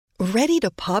Ready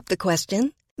to pop the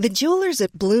question? The jewelers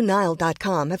at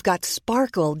BlueNile.com have got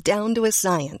sparkle down to a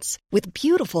science with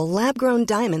beautiful lab-grown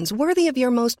diamonds worthy of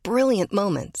your most brilliant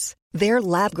moments. Their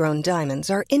lab-grown diamonds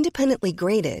are independently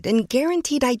graded and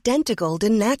guaranteed identical to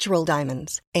natural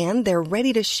diamonds, and they're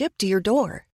ready to ship to your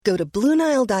door. Go to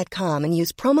BlueNile.com and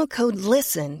use promo code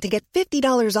LISTEN to get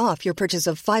 $50 off your purchase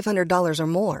of $500 or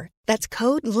more. That's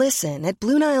code LISTEN at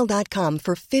BlueNile.com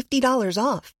for $50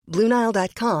 off.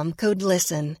 BlueNile.com, code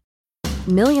LISTEN.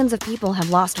 Millions of people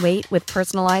have lost weight with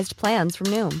personalized plans from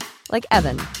Noom. Like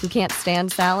Evan, who can't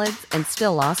stand salads and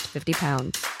still lost 50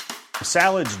 pounds.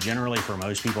 Salads generally for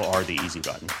most people are the easy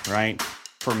button, right?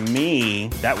 For me,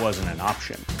 that wasn't an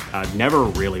option. I never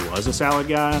really was a salad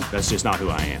guy. That's just not who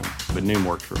I am. But Noom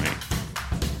worked for me.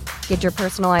 Get your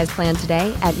personalized plan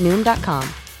today at Noom.com.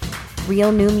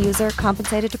 Real Noom user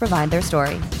compensated to provide their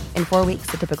story. In 4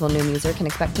 weeks, the typical Noom user can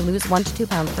expect to lose 1 to 2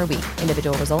 pounds per week.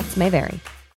 Individual results may vary.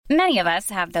 Many of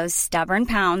us have those stubborn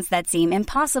pounds that seem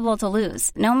impossible to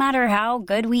lose, no matter how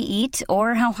good we eat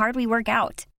or how hard we work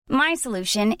out. My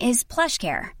solution is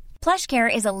PlushCare.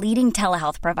 PlushCare is a leading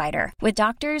telehealth provider with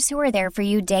doctors who are there for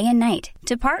you day and night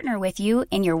to partner with you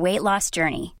in your weight loss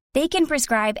journey. They can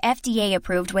prescribe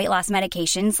FDA-approved weight loss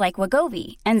medications like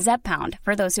Wegovy and Zepbound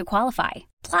for those who qualify.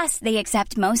 Plus, they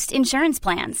accept most insurance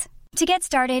plans. To get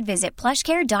started, visit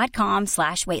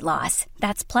plushcare.com/weightloss.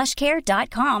 That's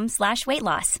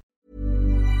plushcare.com/weightloss.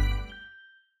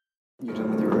 You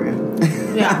done with your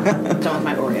Oreo? Yeah, done with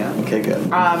my Oreo. Okay, good.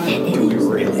 Do we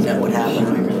really know what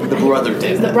happened? The brother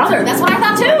did. The brother, that's what I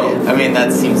thought too. I mean,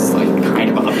 that seems like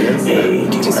kind of obvious. Hey,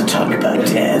 do you want to talk about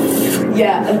death?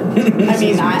 Yeah. I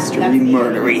mean, that's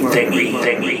Murdery thingy.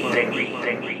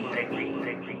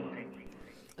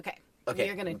 Okay.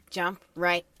 We're going to jump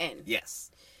right in.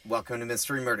 Yes. Welcome to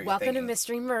Mystery Murdery Welcome to Thingy.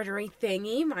 Mystery Murdery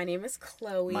Thingy. My name is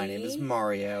Chloe. My name is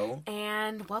Mario.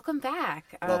 And welcome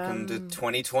back. Welcome to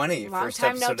 2020. Long First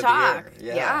time episode no talk. of the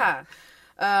year. Yeah.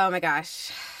 Oh my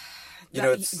gosh. You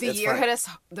know, the year hit us.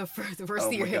 The first of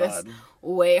the year hit us God.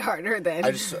 way harder than.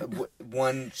 I just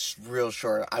real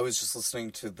short. I was just listening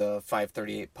to the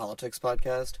 538 Politics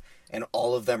podcast, and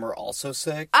all of them are also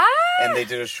sick. And they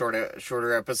did a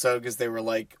shorter episode because they were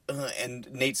like,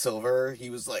 and Nate Silver,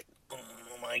 he was like, oh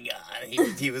my god,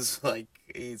 he was like,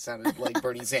 he sounded like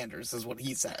Bernie Sanders is what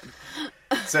he said.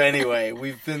 So anyway,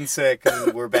 we've been sick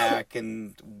and we're back,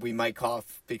 and we might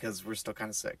cough because we're still kind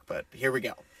of sick. But here we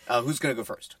go. Who's gonna go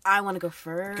first? I want to go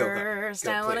first. Go, I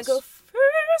want to please. go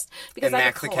first because And I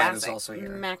Mac the cat is also here.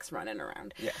 Mac's running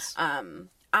around. Yes.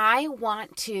 I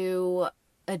want to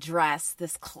address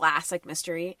this classic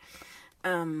mystery,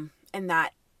 and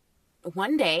that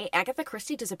one day Agatha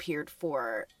Christie disappeared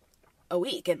for a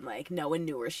week, and like no one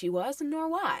knew where she was nor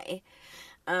why.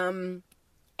 And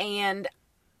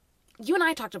you and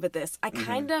I talked about this. I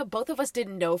kind of, both of us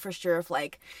didn't know for sure if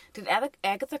like, did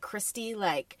Agatha Christie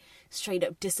like straight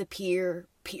up disappear,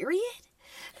 period?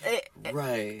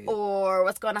 Right. Or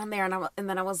what's going on there? And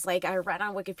then I was like, I read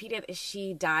on Wikipedia that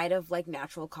she died of like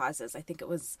natural causes. I think it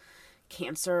was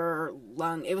cancer,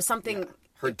 lung. It was something. Yeah.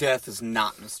 Her death is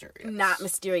not mysterious. Not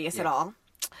mysterious at all.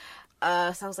 So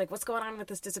I was like, what's going on with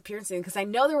this disappearance thing? Because I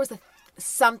know there was a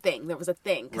thing.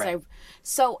 Right.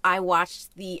 I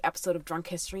watched the episode of Drunk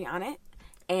History on it,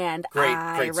 and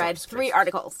I read source, 3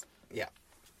 articles. Yeah.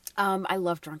 I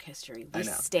love Drunk History. I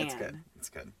know. Stan. It's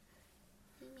good.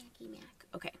 Mac.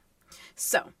 Okay.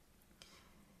 So,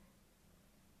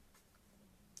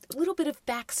 a little bit of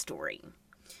backstory.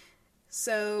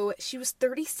 So, she was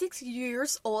 36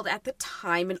 years old at the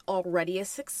time and already a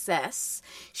success.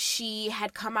 She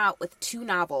had come out with 2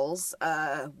 novels,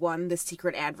 one, The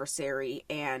Secret Adversary,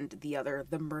 and the other,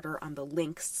 The Murder on the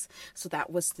Links. So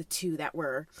that was the 2 that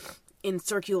were in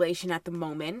circulation at the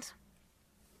moment.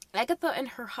 Agatha and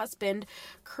her husband,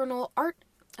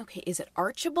 is it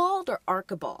Archibald or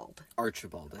Archibald?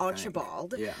 Archibald.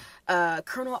 Archibald. Yeah.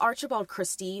 Colonel Archibald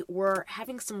Christie were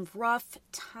having some rough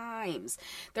times.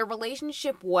 Their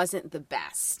relationship wasn't the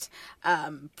best.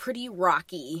 Pretty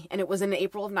rocky. And it was in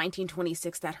April of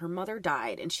 1926 that her mother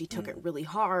died, and she took it really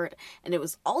hard. And it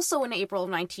was also in April of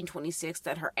 1926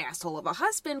 that her asshole of a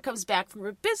husband comes back from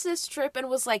a business trip and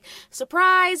was like,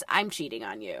 surprise, I'm cheating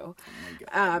on you.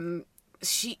 Oh my God.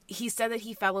 He said that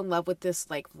he fell in love with this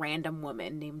like random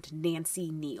woman named Nancy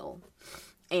Neal.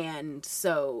 And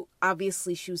so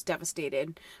obviously she was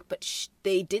devastated, but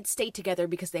they did stay together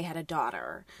because they had a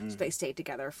daughter. So they stayed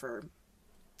together for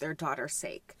their daughter's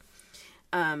sake.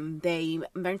 They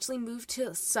eventually moved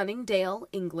to Sunningdale,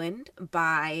 England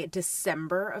by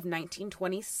December of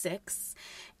 1926.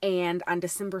 And on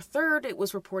December 3rd, it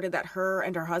was reported that her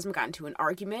and her husband got into an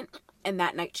argument, and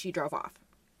that night she drove off.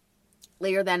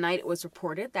 Later that night, it was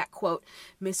reported that, quote,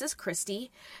 Mrs.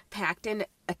 Christie packed an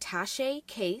attaché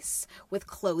case with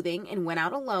clothing and went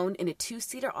out alone in a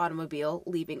 2-seater automobile,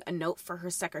 leaving a note for her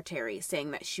secretary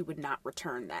saying that she would not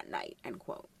return that night, end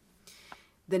quote.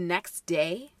 The next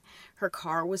day, her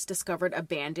car was discovered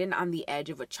abandoned on the edge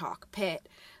of a chalk pit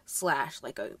 /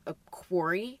 like a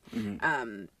quarry.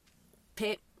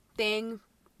 Pit thing.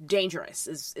 Dangerous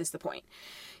is the point.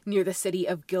 Near the city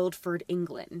of Guildford,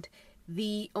 England.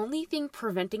 The only thing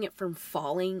preventing it from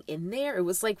falling in there, it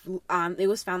was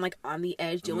found like on the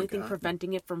edge. The only thing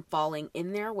preventing it from falling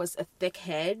in there was a thick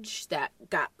hedge that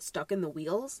got stuck in the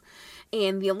wheels.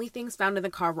 And the only things found in the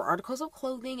car were articles of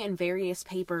clothing and various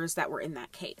papers that were in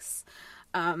that case.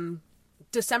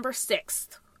 December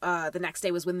 6th, the next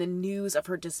day, was when the news of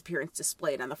her disappearance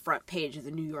displayed on the front page of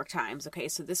the New York Times. Okay,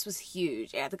 so this was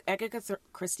huge. Agatha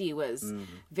Christie was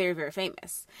very, very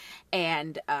famous.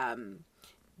 And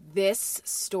this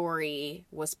story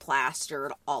was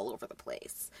plastered all over the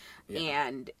place. Yeah.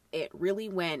 And it really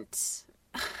went,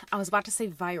 I was about to say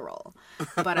viral,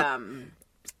 but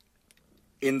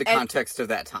in the context of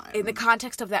that time. In the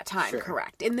context of that time, sure.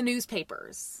 Correct. In the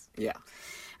newspapers. Yeah.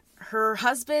 Her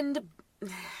husband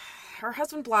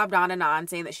blobbed on and on,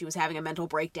 saying that she was having a mental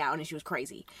breakdown and she was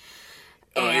crazy.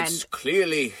 And it's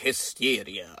clearly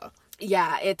hysteria.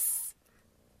 Yeah, it's...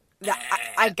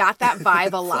 I got that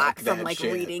vibe a lot from, like,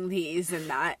 shit. reading these,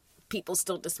 and that people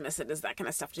still dismiss it as that kind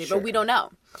of stuff today, Sure. but we don't know.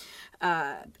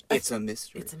 It's a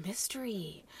mystery. It's a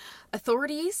mystery.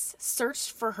 Authorities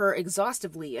searched for her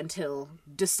exhaustively until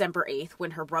December 8th,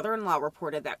 when her brother-in-law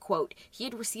reported that, quote, he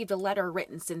had received a letter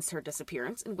written since her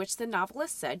disappearance in which the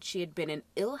novelist said she had been in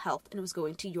ill health and was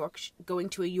going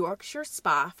to a Yorkshire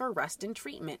spa for rest and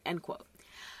treatment, end quote.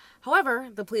 However,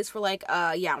 the police were like,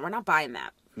 yeah, we're not buying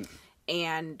that.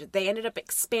 And they ended up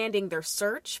expanding their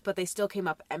search, but they still came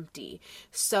up empty.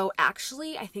 So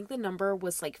actually, I think the number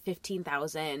was like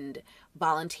 15,000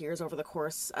 volunteers over the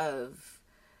course of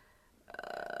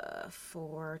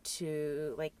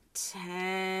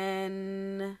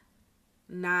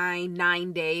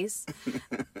 9 days.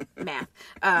 Math.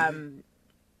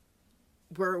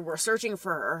 We're searching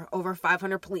for her. Over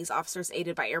 500 police officers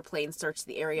aided by airplanes searched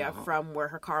the area from where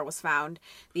her car was found.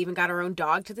 They even got her own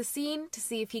dog to the scene to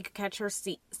see if he could catch her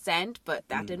scent, but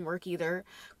that didn't work either.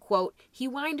 Quote, he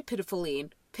whined pitifully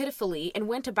and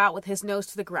went about with his nose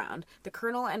to the ground. The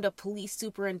colonel and a police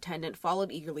superintendent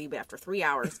followed eagerly, but after 3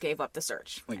 hours gave up the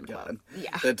search. Oh my God.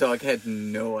 Yeah. That dog had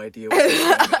no idea what was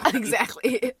going on.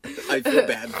 Exactly. I feel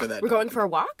bad for that We're dog. going for a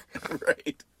walk?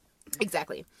 Right.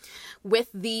 Exactly. With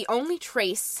the only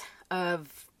trace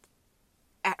of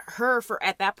at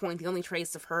that point, the only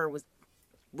trace of her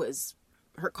was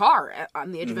her car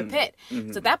on the edge of a pit.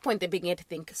 So at that point, they began to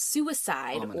think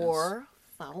suicide or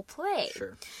foul play.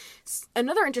 Sure.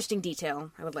 Another interesting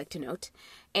detail I would like to note,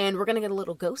 and we're going to get a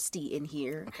little ghosty in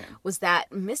here, was that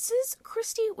Mrs.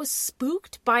 Christie was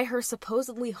spooked by her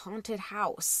supposedly haunted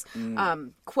house.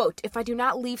 Quote, if I do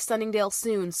not leave Sunningdale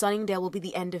soon, Sunningdale will be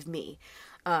the end of me.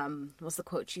 Was the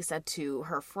quote she said to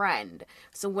her friend.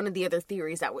 So one of the other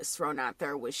theories that was thrown out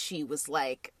there was she was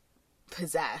like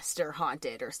possessed or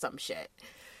haunted or some shit.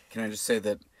 Can I just say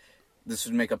that this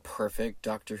would make a perfect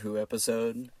Doctor Who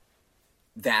episode?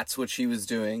 That's what she was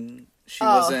doing. She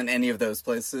wasn't any of those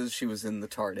places. She was in the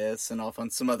TARDIS and off on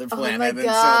some other planet. Oh my and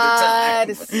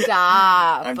God, some other time.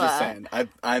 stop. I'm just saying.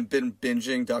 I've been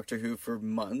binging Doctor Who for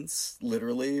months,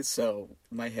 literally, so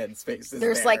my headspace is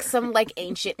There's there. like some like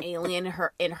ancient alien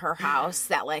in her house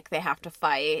that like they have to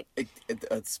fight. It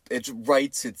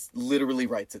literally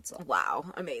writes itself. Wow,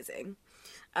 amazing.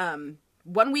 1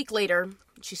 week later,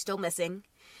 she's still missing.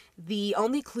 The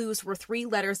only clues were 3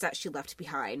 letters that she left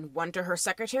behind. One to her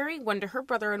secretary, one to her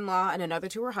brother-in-law, and another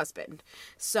to her husband.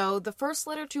 So the first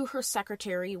letter to her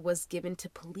secretary was given to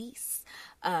police.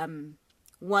 One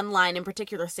line in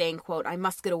particular saying, quote, I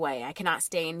must get away. I cannot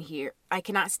stay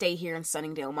here in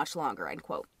Sunningdale much longer, end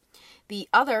quote. The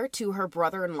other to her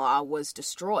brother-in-law was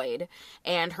destroyed,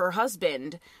 and her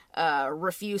husband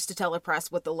refused to tell the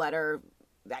press what the letter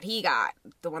that he got,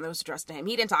 the one that was addressed to him.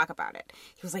 He didn't talk about it.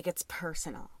 He was like, it's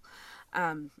personal.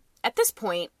 At this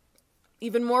point,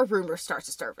 even more rumors start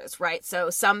to surface, right? So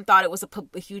some thought it was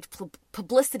a huge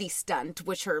publicity stunt,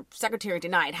 which her secretary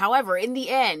denied. However, in the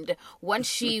end, once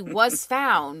she was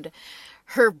found,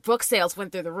 her book sales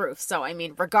went through the roof. So, I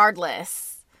mean,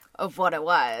 regardless of what it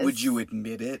was. Would you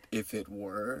admit it if it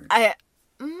were? I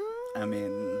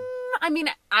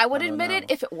would admit it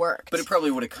if it worked. But it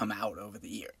probably would have come out over the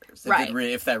years.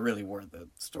 If that really were the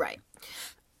story.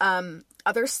 Right.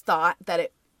 Others thought that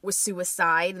it was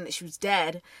suicide and that she was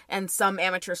dead. And some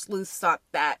amateur sleuths thought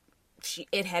that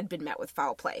it had been met with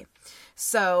foul play.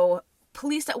 So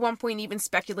police at one point even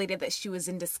speculated that she was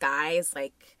in disguise,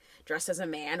 like dressed as a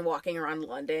man walking around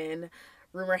London.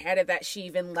 Rumor had it that she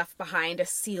even left behind a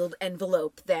sealed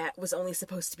envelope that was only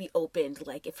supposed to be opened,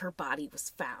 like, if her body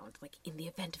was found, like, in the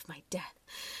event of my death.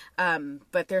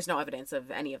 But there's no evidence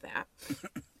of any of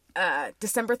that.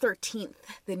 December 13th,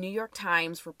 the New York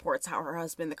Times reports how her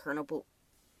husband, the colonel,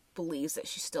 believes that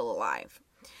she's still alive.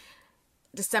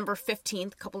 December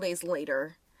 15th, a couple days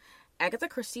later, Agatha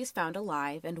Christie is found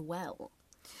alive and well.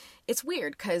 It's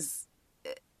weird, because...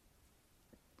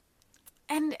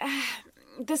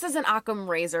 this is an Occam's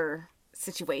razor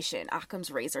situation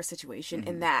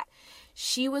in that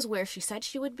she was where she said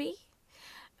she would be.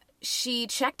 She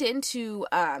checked into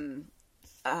a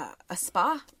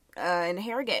spa in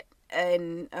Harrogate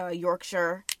in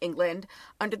Yorkshire, England,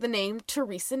 under the name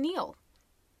Teresa Neal.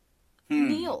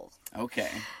 Neal. Okay.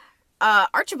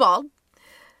 Archibald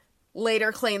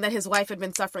later claimed that his wife had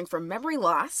been suffering from memory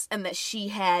loss and that she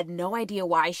had no idea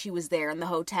why she was there in the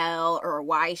hotel or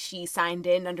why she signed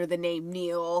in under the name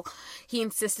Neal. He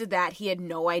insisted that he had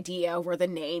no idea where the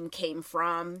name came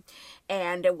from,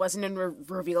 and it wasn't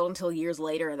revealed until years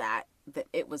later that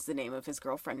it was the name of his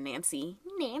girlfriend, Nancy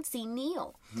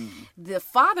Neal. The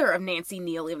father of Nancy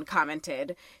Neal even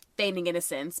commented, feigning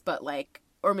innocence, but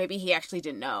or maybe he actually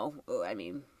didn't know. I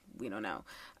mean, we don't know.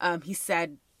 He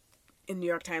said, in New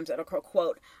York Times article,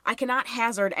 quote, "I cannot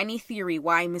hazard any theory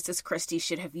why Mrs. Christie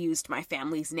should have used my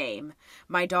family's name.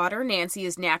 My daughter, Nancy,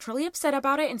 is naturally upset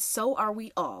about it, and so are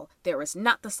we all. There is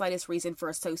not the slightest reason for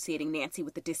associating Nancy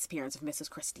with the disappearance of Mrs.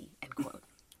 Christie," end quote.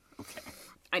 Okay.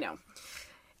 I know.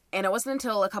 And it wasn't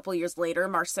until a couple years later,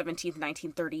 March 17th,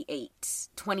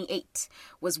 1928,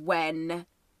 was when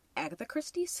Agatha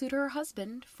Christie sued her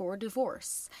husband for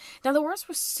divorce. Now, the words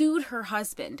were sued her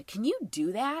husband. Can you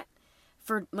do that?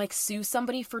 For, sue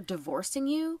somebody for divorcing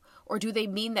you? Or do they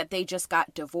mean that they just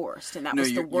got divorced and that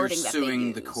was the wording that they used? No, you're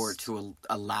suing the court to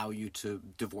allow you to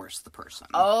divorce the person.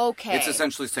 Okay. It's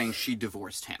essentially saying she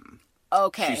divorced him.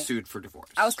 Okay. She sued for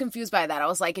divorce. I was confused by that. I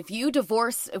was like, if we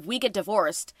get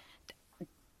divorced,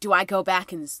 do I go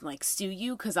back and, sue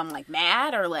you because I'm,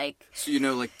 mad or, So,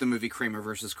 the movie Kramer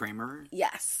versus Kramer?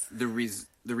 Yes. The reason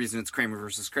it's Kramer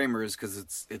versus Kramer is because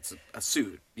it's a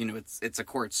suit. It's a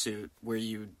court suit where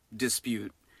you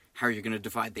dispute how you're going to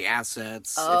divide the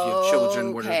assets. If you have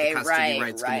children, what are the custody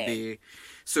rights going to be?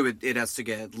 So it has to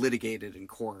get litigated in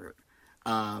court.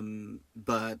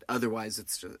 But otherwise,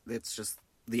 it's just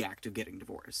the act of getting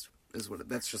divorced is what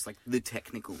that's just the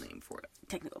technical name for it.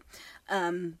 Technical.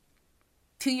 2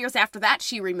 years after that,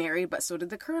 she remarried, but so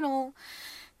did the Colonel.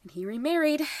 And he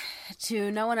remarried to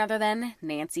no one other than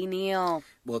Nancy Neal.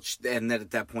 Well, and then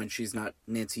at that point, she's not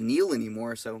Nancy Neal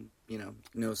anymore, so,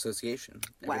 no association.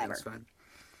 Whatever. Everything's fine.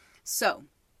 So,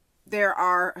 there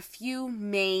are a few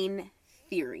main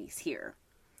theories here.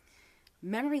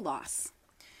 Memory loss.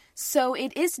 So,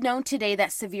 it is known today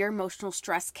that severe emotional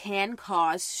stress can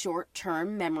cause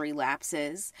short-term memory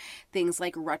lapses. Things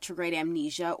like retrograde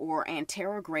amnesia or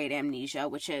anterograde amnesia,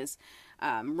 which is...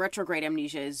 retrograde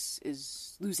amnesia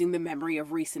is losing the memory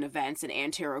of recent events, and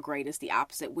anterograde is the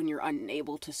opposite, when you're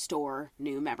unable to store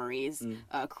new memories,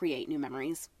 create new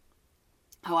memories.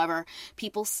 However,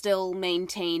 people still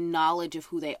maintain knowledge of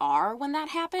who they are when that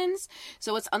happens,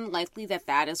 so it's unlikely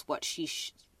that is what she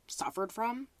suffered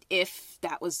from. If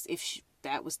that was,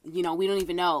 we don't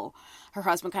even know. Her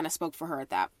husband kind of spoke for her at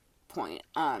that point.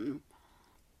 In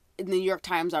the New York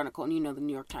Times article, and the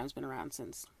New York Times has been around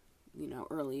since,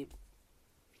 early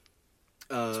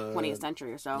 20th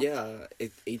century or so. Yeah,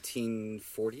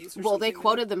 1840s or Well, they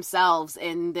quoted themselves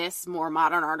in this more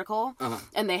modern article,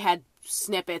 and they had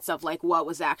snippets of, what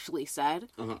was actually said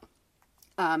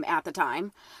at the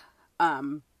time.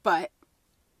 But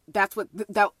that was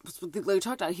what they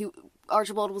talked about.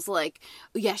 Archibald was like,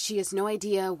 yeah, she has no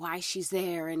idea why she's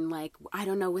there, and, I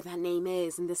don't know what that name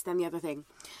is, and this, then, the other thing.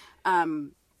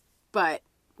 But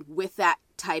with that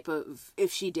type of,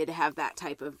 if she did have that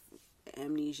type of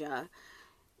amnesia,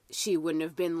 she wouldn't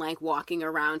have been, walking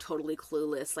around totally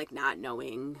clueless, not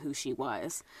knowing who she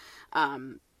was.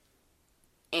 And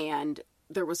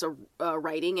there was a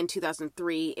writing in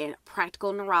 2003 in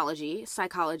Practical Neurology,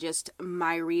 psychologist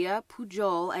Myria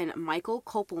Pujol and Michael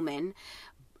Kopelman,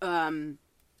 and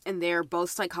they're both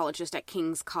psychologists at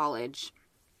King's College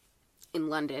in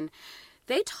London.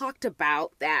 They talked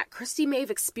about that Christie may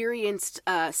have experienced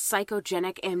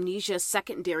psychogenic amnesia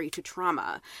secondary to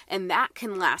trauma, and that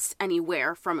can last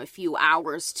anywhere from a few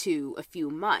hours to a few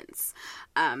months.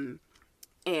 And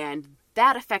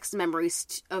that affects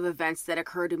memories of events that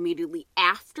occurred immediately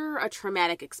after a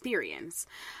traumatic experience.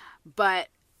 But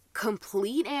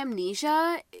complete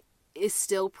amnesia is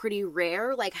still pretty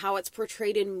rare, like how it's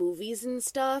portrayed in movies and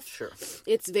stuff. Sure.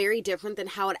 It's very different than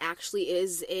how it actually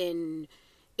is in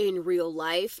real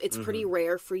life. It's pretty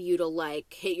rare for you to,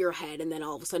 like, hit your head and then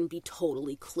all of a sudden be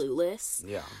totally clueless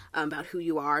about who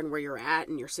you are and where you're at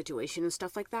and your situation and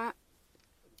stuff like that.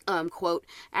 Quote,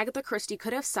 Agatha Christie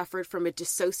could have suffered from a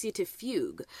dissociative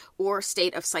fugue or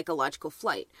state of psychological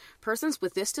flight. Persons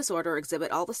with this disorder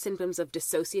exhibit all the symptoms of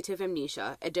dissociative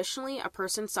amnesia. Additionally, a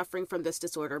person suffering from this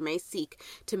disorder may seek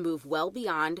to move well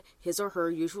beyond his or her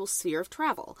usual sphere of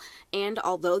travel. And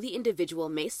although the individual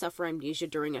may suffer amnesia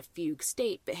during a fugue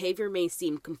state, behavior may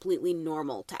seem completely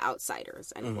normal to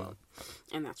outsiders, end quote.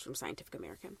 And that's from Scientific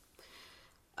American.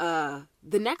 The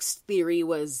next theory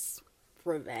was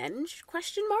revenge, ?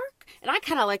 And I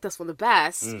kind of like this one the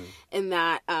best, in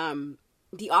that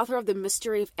the author of The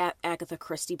Mystery of Agatha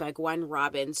Christie by Gwen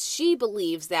Robbins, she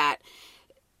believes that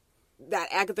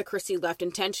Agatha Christie left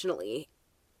intentionally,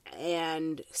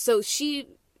 and so she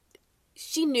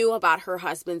knew about her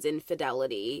husband's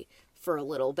infidelity for a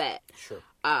little bit. Sure.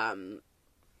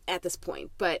 At this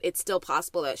point, but it's still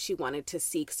possible that she wanted to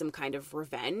seek some kind of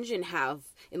revenge and have,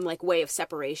 in like, way of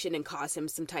separation and cause him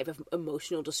some type of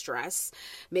emotional distress.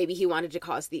 Maybe she wanted to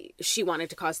cause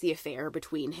the affair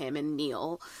between him and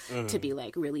Neil to be,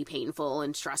 like, really painful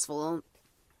and stressful,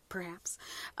 perhaps.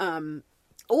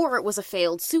 Or it was a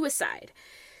failed suicide.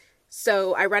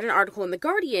 So I read an article in The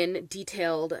Guardian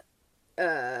detailed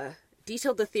the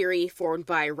theory formed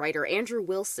by writer Andrew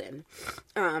Wilson,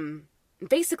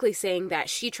 basically saying that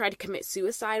she tried to commit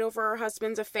suicide over her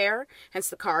husband's affair, hence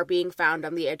the car being found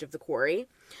on the edge of the quarry.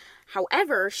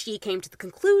 However, she came to the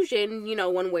conclusion,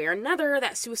 one way or another,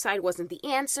 that suicide wasn't the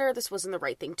answer. This wasn't the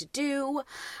right thing to do.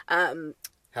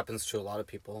 Happens to a lot of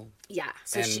people. Yeah.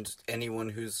 So anyone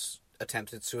who's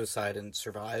attempted suicide and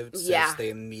survived says they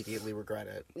immediately regret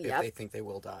it if they think they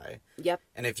will die. Yep.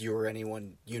 And if you or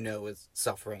anyone is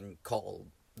suffering, call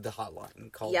the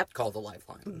hotline. Call the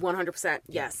lifeline. 100%.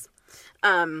 Yes.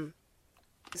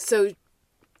 So,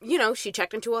 she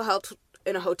checked into a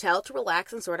hotel to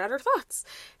relax and sort out her thoughts.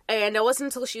 And it wasn't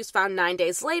until she was found 9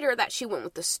 days later that she went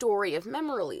with the story of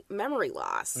memory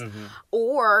loss.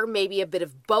 Or maybe a bit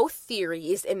of both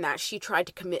theories, in that she tried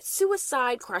to commit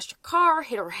suicide, crashed her car,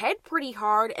 hit her head pretty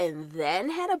hard, and then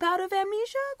had a bout of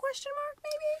amnesia, ?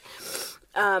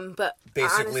 Maybe? But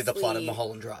basically honestly, the plot of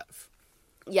Mulholland Drive.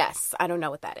 Yes, I don't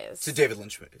know what that is. It's a David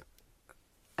Lynch movie.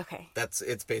 Okay.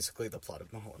 It's basically the plot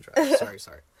of Mulholland Drive.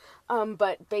 Sorry.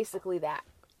 But basically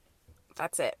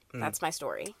that's it. That's my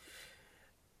story.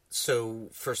 So,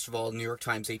 first of all, New York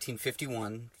Times,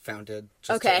 1851, founded,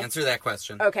 just to answer that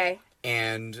question. Okay.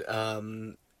 And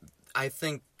I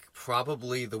think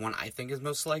probably the one I think is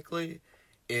most likely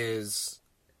is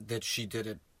that she did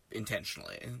it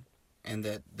intentionally, and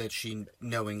that she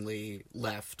knowingly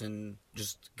left and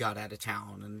just got out of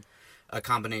town, and a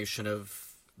combination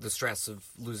of the stress of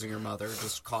losing her mother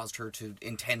just caused her to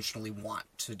intentionally want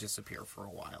to disappear for a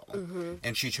while.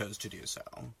 And she chose to do so.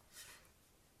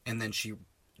 And then she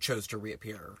chose to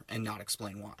reappear and not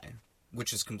explain why,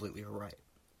 which is completely her right.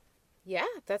 Yeah,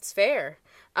 that's fair.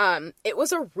 It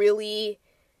was a really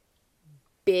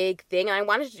big thing, and I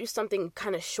wanted to do something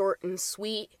kind of short and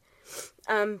sweet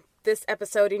this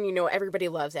episode, and everybody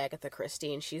loves Agatha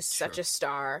Christie, and she's such a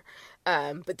star.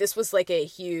 But this was like a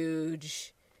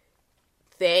huge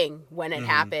thing when it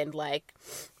happened. Like,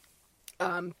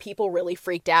 people really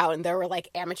freaked out, and there were like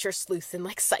amateur sleuths and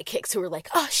like psychics who were like,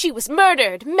 "Oh, she was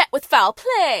murdered, met with foul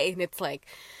play," and it's like,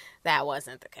 that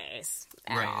wasn't the case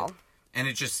at all. And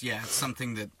it just, it's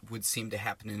something that would seem to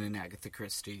happen in an Agatha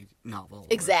Christie novel.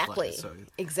 Exactly. So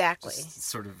exactly. Just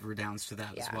sort of redounds to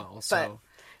that as well. So,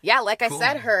 but, like cool. I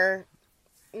said, her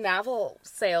novel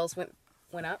sales went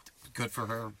up. Good for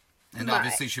her. And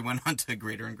obviously she went on to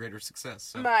greater and greater success.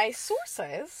 So. My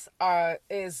sources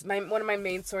one of my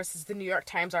main sources, the New York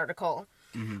Times article,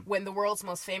 When the World's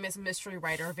Most Famous Mystery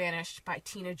Writer Vanished, by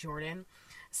Tina Jordan.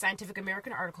 Scientific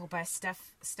American article by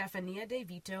Stefania De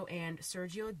Vito and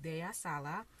Sergio De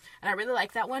Sala. And I really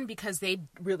like that one because they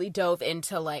really dove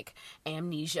into, like,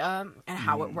 amnesia and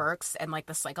how it works, and, like,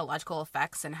 the psychological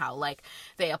effects, and how, like,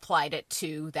 they applied it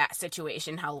to that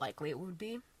situation, how likely it would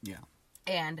be. Yeah.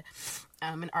 And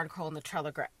an article in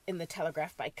the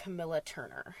Telegraph by Camilla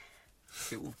Turner.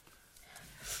 Cool.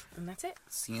 And that's it.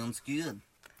 Sounds good.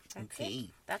 That's it.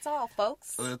 That's all,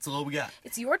 folks. That's all we got.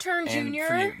 It's your turn, Junior.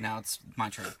 And for you, now it's my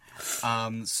turn.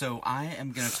 So I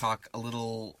am going to talk a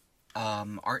little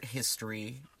art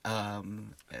history,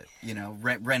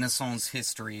 Renaissance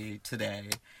history today,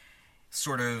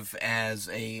 sort of as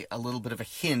a little bit of a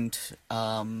hint,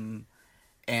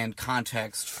 and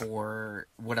context for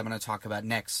what I'm going to talk about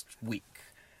next week.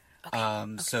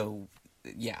 Okay. So,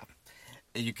 yeah,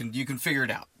 you can figure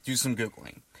it out. Do some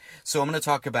Googling. So I'm going to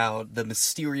talk about the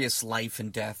mysterious life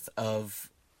and death of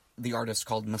the artist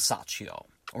called Masaccio,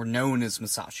 or known as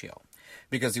Masaccio,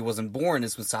 because he wasn't born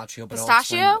as Masaccio, but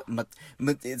Mustachio?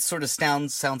 It sort of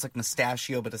sounds like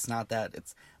mustachio, but it's not that.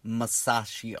 It's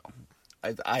Masaccio.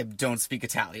 I don't speak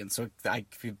Italian, so I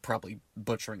could probably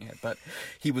butchering it, but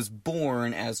he was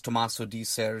born as Tommaso di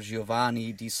Ser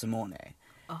Giovanni di Simone.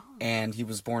 Oh. And he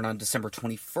was born on December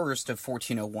 21st of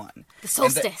 1401. The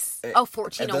solstice.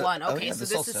 1401. Okay, so this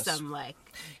solstice. Is some,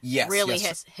 really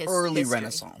his early history.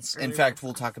 Renaissance. In fact,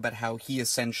 we'll talk about how he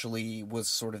essentially was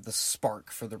sort of the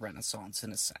spark for the Renaissance,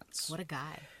 in a sense. What a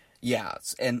guy. Yeah,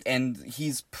 and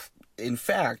he's, in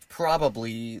fact,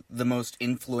 probably the most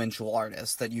influential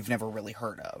artist that you've never really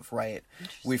heard of, right?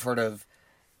 We've heard of,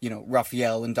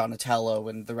 Raphael and Donatello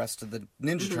and the rest of the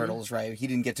Ninja Turtles, right? He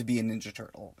didn't get to be a Ninja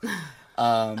Turtle.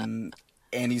 And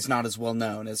he's not as well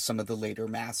known as some of the later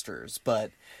masters, but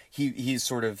he's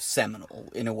sort of seminal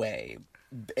in a way.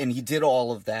 And he did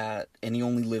all of that, and he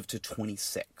only lived to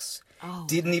 26. Oh,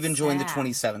 didn't even join the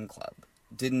 27 Club.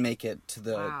 Didn't make it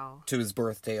to his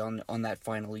birthday on that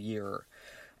final year.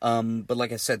 But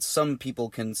like I said, some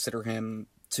people consider him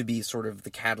to be sort of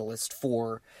the catalyst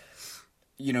for,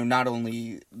 not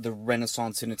only the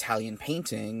Renaissance in Italian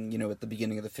painting, at the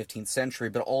beginning of the 15th century,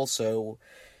 but also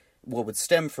what would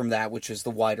stem from that, which is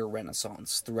the wider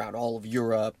Renaissance throughout all of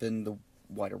Europe and the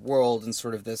wider world, and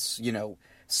sort of this,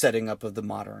 setting up of the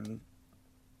modern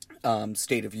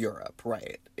state of Europe,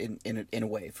 right, in a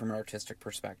way, from an artistic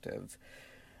perspective.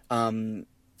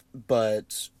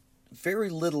 But very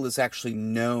little is actually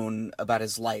known about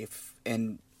his life,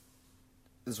 and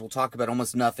as we'll talk about,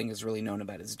 almost nothing is really known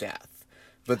about his death.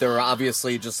 But there are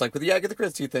obviously, just like with the Agatha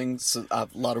Christie things, a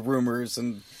lot of rumors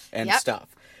and stuff.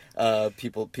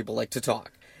 People like to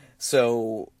talk.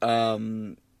 So,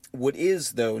 what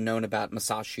is, though, known about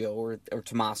Masaccio, or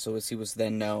Tommaso as he was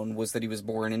then known, was that he was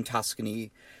born in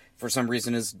Tuscany. For some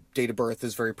reason, his date of birth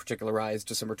is very particularized,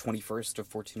 December 21st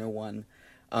of 1401.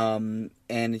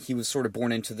 And he was sort of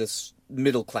born into this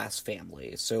middle-class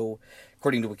family. So,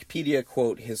 according to Wikipedia,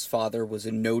 quote, his father was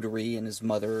a notary and his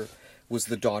mother was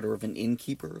the daughter of an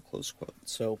innkeeper, close quote.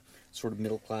 So, sort of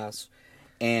middle class.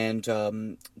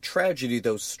 And tragedy,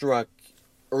 though, struck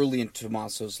early in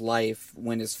Tommaso's life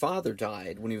when his father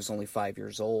died when he was only 5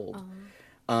 years old.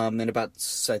 And about,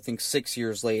 I think, 6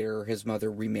 years later, his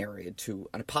mother remarried to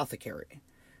an apothecary,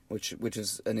 which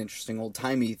is an interesting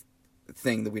old-timey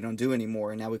thing that we don't do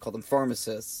anymore. And now we call them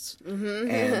pharmacists. Mm-hmm.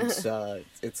 And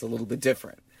it's a little bit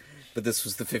different. But this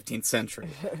was the 15th century.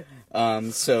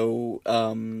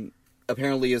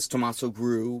 Apparently, as Tommaso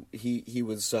grew, he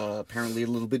was apparently a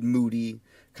little bit moody,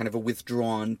 kind of a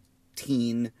withdrawn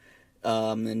teen.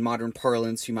 In modern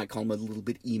parlance, you might call him a little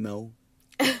bit emo.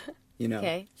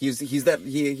 Okay.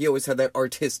 He always had that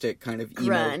artistic kind of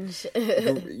emo,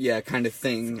 grunge, kind of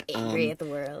thing. Angry at the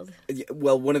world.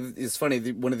 Well, it's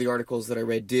funny. One of the articles that I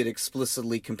read did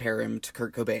explicitly compare him to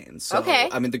Kurt Cobain. So, okay.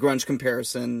 I mean, the grunge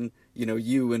comparison.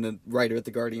 You and a writer at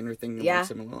the Guardian are thinking along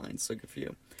similar lines. So good for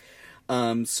you.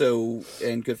 And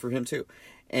good for him too.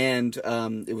 And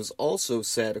it was also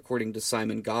said, according to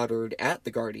Simon Goddard at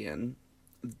The Guardian,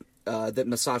 that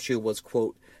Masaccio was,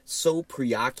 quote, so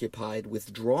preoccupied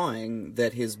with drawing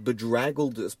that his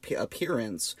bedraggled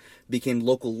appearance became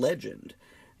local legend.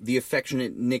 The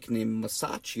affectionate nickname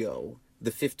Masaccio,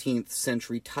 the 15th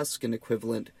century Tuscan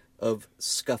equivalent of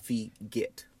Scuffy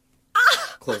Git.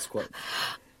 Close quote.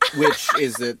 Which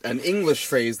is an English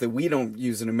phrase that we don't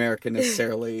use in America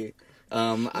necessarily.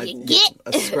 A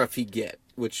scruffy git,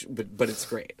 but it's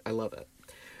great. I love it.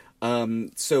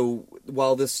 So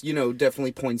while this,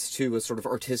 definitely points to a sort of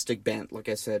artistic bent, like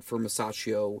I said, for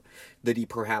Masaccio, that he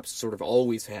perhaps sort of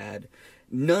always had,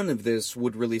 none of this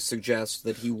would really suggest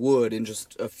that he would, in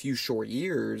just a few short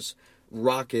years,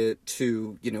 rocket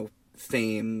to,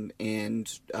 fame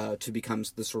and to become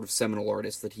the sort of seminal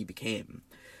artist that he became.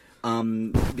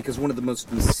 Because one of the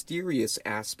most mysterious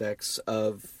aspects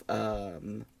of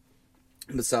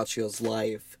Masaccio's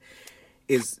life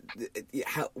is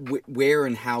where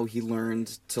and how he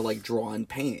learned to, draw and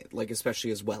paint, especially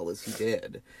as well as he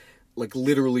did.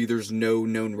 Literally, there's no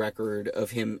known record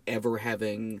of him ever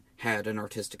having had an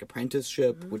artistic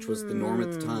apprenticeship, which was the norm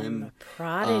at the time.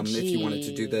 Prodigy. If you wanted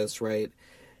to do this, right?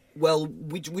 Well,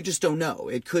 we just don't know.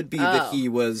 It could be that he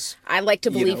was... I like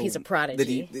to believe he's a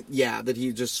prodigy. That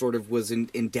he just sort of was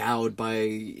endowed by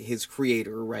his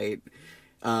creator, right?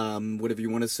 Whatever you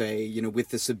want to say, with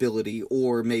this ability,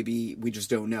 or maybe we just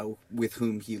don't know with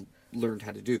whom he learned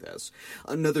how to do this.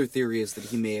 Another theory is that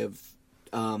he may have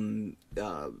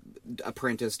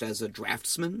apprenticed as a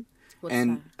draftsman. What's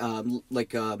and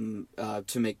that?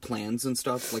 To make plans and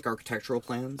stuff, like architectural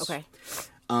plans. Okay.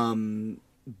 And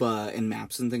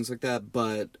maps and things like that,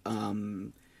 but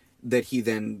that he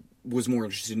then was more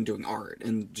interested in doing art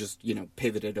and just,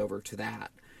 pivoted over to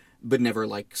that, but never,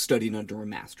 studied under a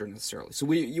master necessarily. So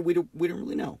we don't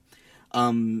really know.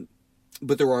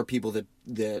 But there are people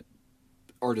that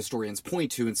art historians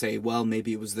point to and say, well,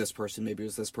 maybe it was this person,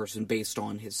 based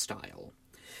on his style.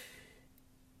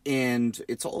 And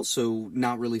it's also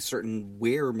not really certain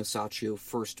where Masaccio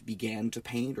first began to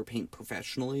paint or paint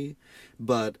professionally,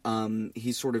 but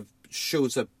he sort of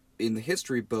shows up in the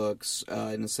history books,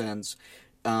 in a sense,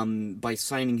 by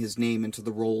signing his name into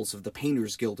the rolls of the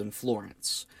Painters Guild in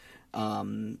Florence.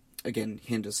 Again,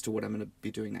 hint as to what I'm going to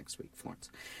be doing next week, Florence.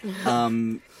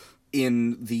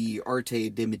 In the Arte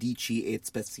de Medici et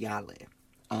Speciale,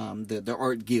 the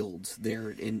art guild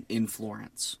there in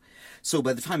Florence. So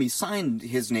by the time he signed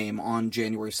his name on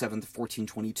January 7th,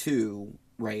 1422,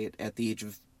 right, at the age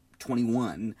of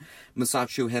 21,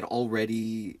 Masaccio had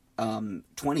already,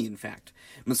 20 in fact,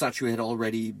 Masaccio had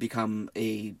already become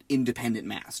a independent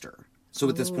master. So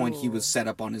at this point he was set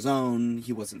up on his own,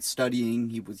 he wasn't studying,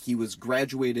 he was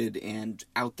graduated and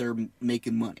out there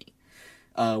making money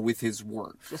with his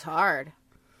work. It's hard.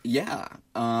 Yeah,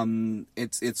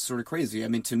 it's sort of crazy. I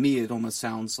mean, to me, it almost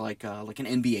sounds like an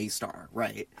NBA star,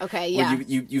 right? Okay, yeah. Where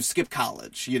you skip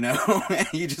college, you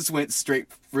just went straight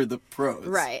for the pros,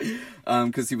 right?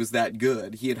 Because he was that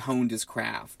good. He had honed his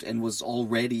craft and was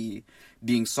already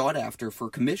being sought after for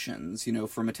commissions,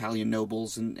 from Italian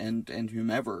nobles and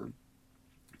whomever.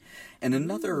 And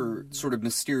another sort of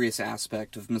mysterious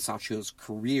aspect of Masaccio's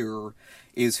career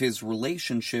is his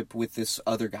relationship with this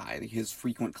other guy, his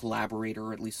frequent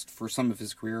collaborator, at least for some of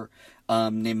his career,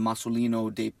 named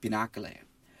Masolino de Pinacole.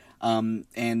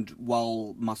 And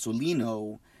while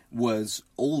Masolino was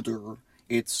older,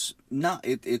 it's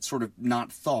sort of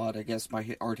not thought, I guess,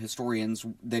 by art historians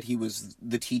that he was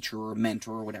the teacher or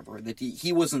mentor or whatever, that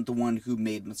he wasn't the one who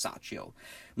made Masaccio.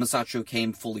 Masaccio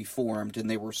came fully formed and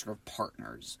they were sort of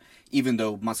partners, even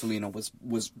though Masolino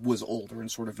was older and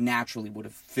sort of naturally would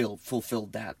have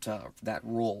fulfilled that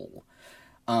role.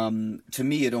 To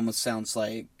me, it almost sounds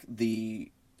like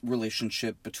the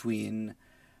relationship between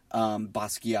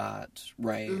Basquiat,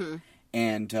 right, mm-hmm.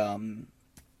 and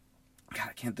God,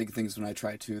 I can't think of things when I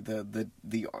try to.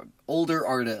 The older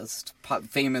artist,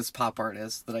 famous pop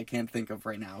artist that I can't think of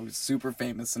right now, who's super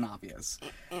famous and obvious,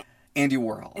 Andy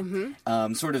Warhol.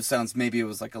 Mm-hmm. Sort of sounds, maybe it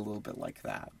was like a little bit like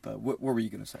that. But what were you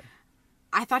going to say?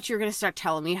 I thought you were going to start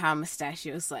telling me how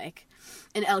Mustachio's like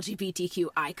an LGBTQ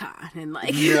icon and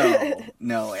like...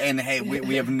 No. And hey,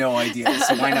 we have no idea,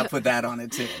 so why not put that on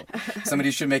it too?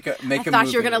 Somebody should make a movie. I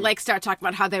thought you were going to start talking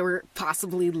about how they were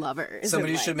possibly lovers.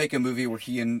 Somebody should make a movie where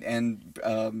he and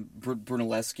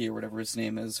Brunelleschi or whatever his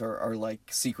name is are like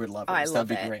secret lovers. Oh, I love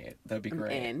That'd be great. That'd be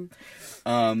great.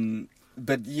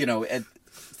 But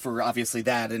for obviously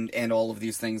that and all of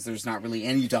these things, there's not really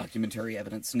any documentary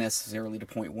evidence necessarily to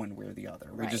point one way or the other.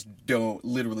 We just don't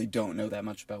know that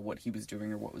much about what he was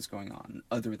doing or what was going on,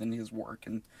 other than his work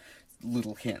and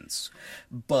little hints.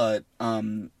 But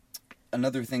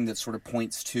another thing that sort of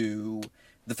points to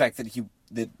the fact that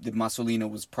that Masolino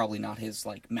was probably not his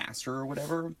master or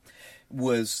whatever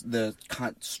was the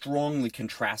strongly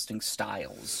contrasting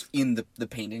styles in the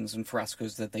paintings and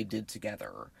frescoes that they did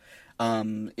together.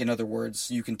 In other words,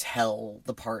 you can tell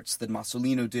the parts that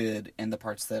Masolino did and the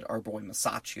parts that our boy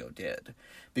Masaccio did.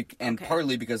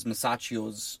 Partly because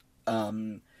Masaccio's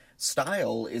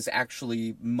style is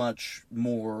actually much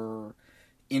more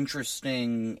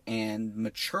interesting and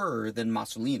mature than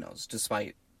Masolino's,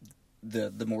 despite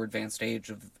the more advanced age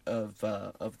of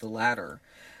the latter.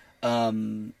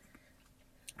 Again,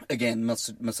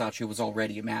 Masaccio was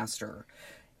already a master.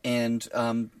 And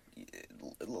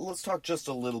let's talk just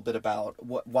a little bit about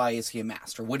why is he a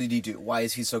master? What did he do? Why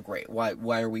is he so great?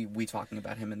 Why are we talking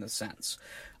about him in this sense?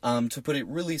 To put it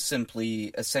really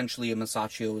simply, essentially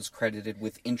Masaccio is credited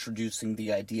with introducing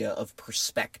the idea of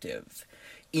perspective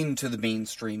into the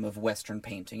mainstream of Western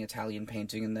painting, Italian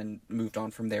painting, and then moved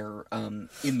on from there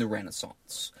in the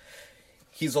Renaissance.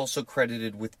 He's also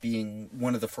credited with being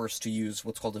one of the first to use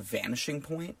what's called a vanishing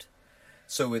point.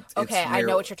 So it's where, I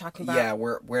know what you're talking about. Yeah,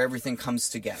 where everything comes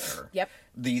together. Yep.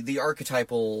 The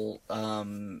archetypal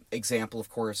example, of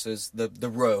course, is the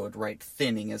road, right,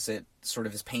 thinning as it sort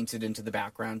of is painted into the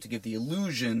background to give the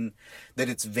illusion that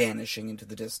it's vanishing into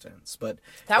the distance. But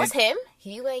that was him.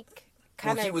 He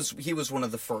he was one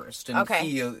of the first, and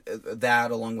he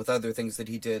that along with other things that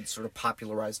he did sort of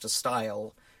popularized a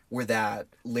style where that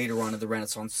later on in the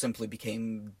Renaissance simply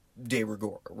became de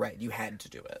rigueur, right? You had to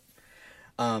do it.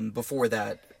 Before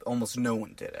that, almost no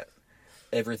one did it.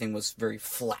 Everything was very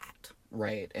flat,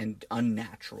 right, and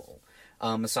unnatural.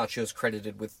 Masaccio is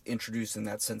credited with introducing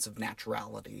that sense of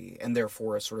naturality, and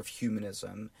therefore a sort of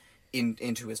humanism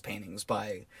into his paintings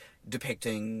by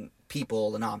depicting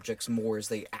people and objects more as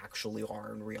they actually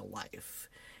are in real life,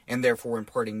 and therefore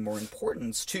imparting more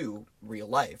importance to real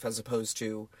life, as opposed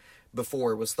to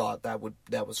before it was thought that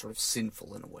was sort of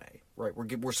sinful in a way, right?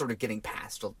 We're sort of getting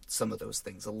past some of those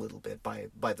things a little bit by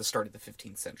the start of the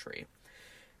 15th century,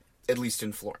 at least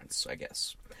in Florence, I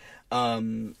guess.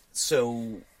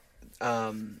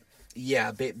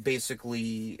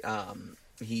 Basically,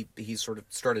 he sort of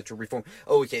started to reform.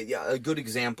 Oh, okay, yeah, a good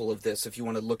example of this, if you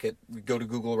want to go to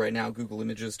Google right now, Google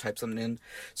Images, type something in.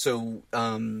 So,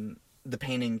 the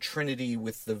painting Trinity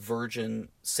with the Virgin,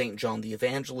 St. John the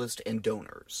Evangelist, and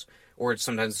donors, or it's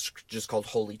sometimes just called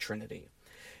Holy Trinity,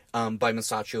 by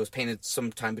Masaccio, was painted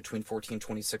sometime between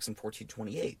 1426 and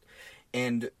 1428.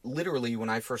 And literally, when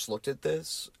I first looked at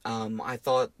this, I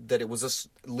thought that it was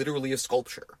literally a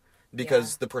sculpture,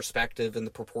 because the perspective and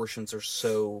the proportions are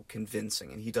so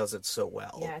convincing, and he does it so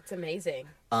well. Yeah, it's amazing.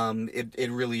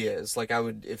 It really is. Like, I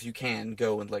would, if you can,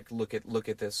 go and like look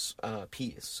at this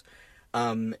piece.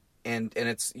 And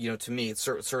it's, to me, it's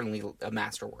certainly a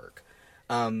masterwork.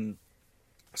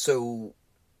 So,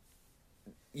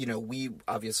 we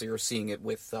obviously are seeing it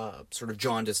with sort of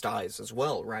jaundiced eyes as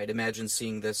well, right? Imagine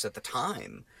seeing this at the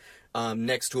time,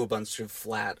 next to a bunch of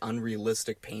flat,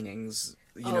 unrealistic paintings.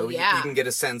 You can get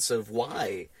a sense of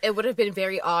why. It would have been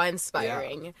very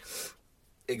awe-inspiring. Yeah.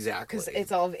 Exactly. Because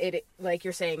it's all, like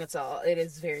you're saying, it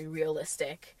is very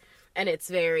realistic. And it's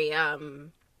very,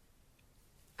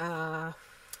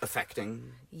 affecting.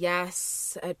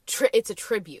 Yes. It's a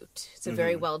tribute. It's a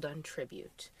very well done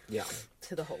tribute. Yeah.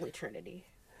 To the Holy Trinity.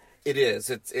 It is.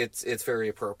 It's very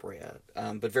appropriate,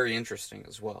 but very interesting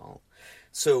as well.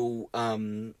 So,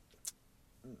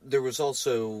 there was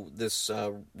also this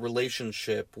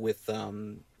relationship with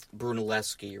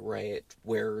Brunelleschi, right,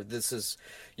 where this is,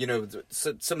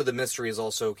 some of the mystery is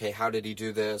also, okay, how did he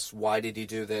do this? Why did he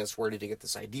do this? Where did he get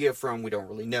this idea from? We don't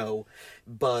really know.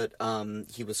 But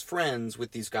he was friends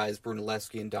with these guys,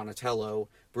 Brunelleschi and Donatello,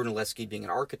 Brunelleschi being an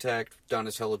architect,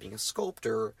 Donatello being a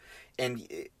sculptor, and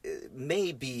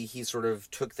maybe he sort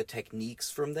of took the techniques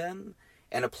from them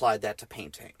and applied that to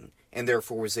painting, and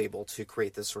therefore was able to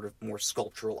create this sort of more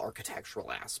sculptural, architectural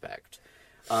aspect.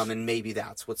 And maybe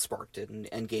that's what sparked it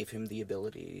and gave him the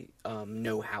ability,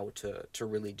 know-how to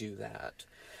really do that.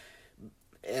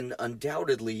 And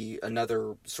undoubtedly,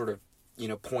 another sort of,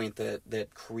 point that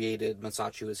created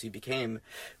Masaccio as he became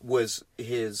was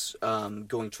his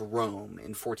going to Rome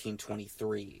in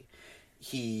 1423.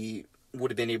 He would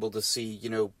have been able to see,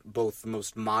 both the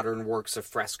most modern works of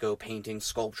fresco painting,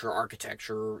 sculpture,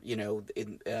 architecture,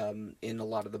 in a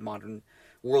lot of the modern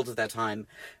world at that time.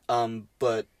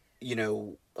 But,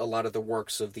 a lot of the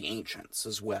works of the ancients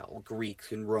as well, Greek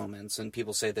and Romans, and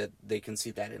people say that they can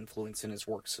see that influence in his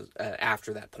works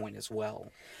after that point as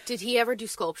well. Did he ever do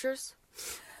sculptures?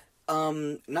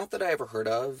 Not that I ever heard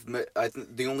of. I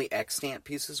think the only extant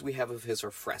pieces we have of his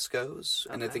are frescoes,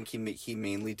 and I think he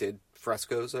mainly did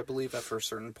frescoes, I believe, after a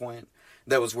certain point.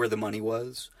 That was where the money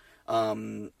was.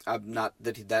 Not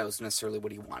that that was necessarily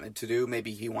what he wanted to do.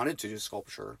 Maybe he wanted to do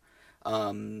sculpture.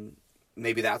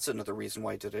 Maybe that's another reason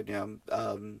why he did it.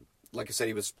 Like I said,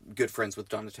 he was good friends with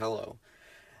Donatello.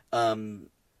 He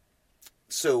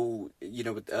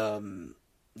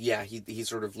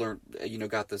sort of learned,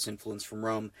 got this influence from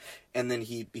Rome, and then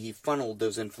he funneled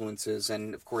those influences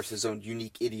and, of course, his own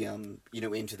unique idiom,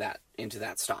 into that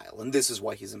style, and this is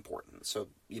why he's important. So,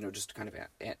 just to kind of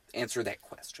answer that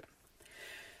question.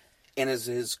 And as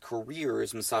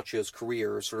Masaccio's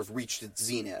career sort of reached its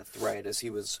zenith, right, as he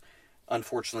was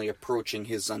unfortunately approaching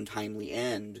his untimely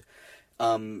end,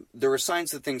 there were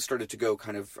signs that things started to go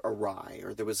kind of awry,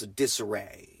 or there was a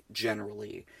disarray,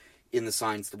 generally, in the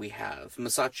signs that we have.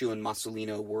 Masaccio and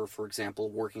Masolino were, for example,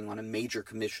 working on a major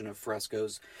commission of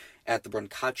frescoes at the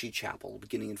Brancacci Chapel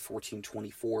beginning in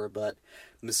 1424, but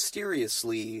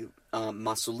mysteriously,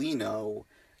 Masolino,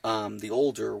 the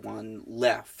older one,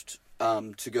 left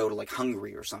to go to,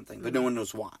 Hungary or something, but no one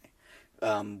knows why.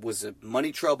 Was it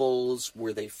money troubles?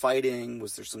 Were they fighting?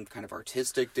 Was there some kind of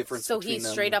artistic difference between them? So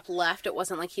he straight up left? It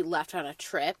wasn't like he left on a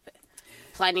trip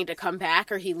planning to come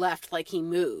back, or he left like he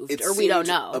moved, or we don't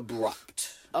know?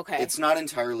 Abrupt. Okay. It's not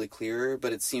entirely clear,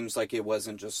 but it seems like it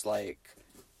wasn't just like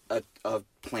a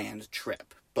planned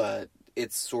trip, but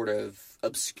it's sort of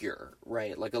obscure,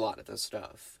 right? Like a lot of this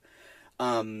stuff.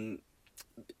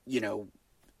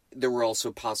 there were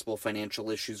also possible financial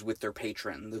issues with their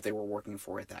patron that they were working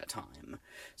for at that time.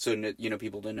 So, you know,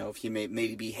 people didn't know if he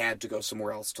maybe had to go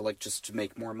somewhere else to, like, just to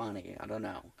make more money. I don't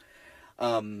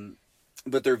know.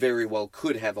 But there very well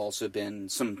could have also been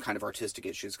some kind of artistic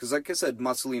issues. Because, like I said,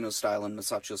 Mussolino's style and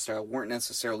Masaccio's style weren't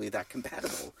necessarily that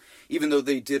compatible, even though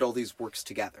they did all these works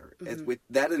together. Mm-hmm.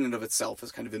 That in and of itself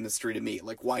is kind of a mystery to me.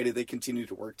 Like, why did they continue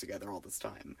to work together all this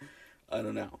time? I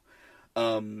don't know.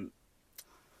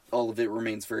 All of it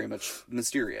remains very much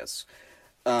mysterious.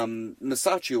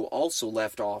 Masaccio also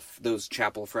left off those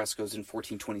chapel frescoes in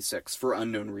 1426 for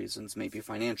unknown reasons, maybe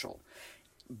financial.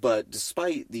 But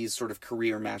despite these sort of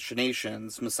career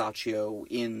machinations, Masaccio,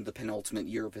 in the penultimate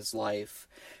year of his life,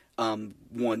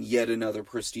 won yet another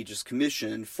prestigious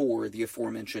commission for the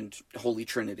aforementioned Holy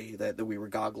Trinity that we were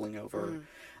goggling over,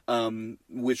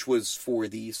 which was for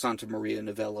the Santa Maria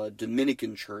Novella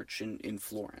Dominican Church in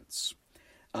Florence.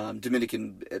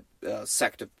 Dominican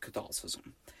sect of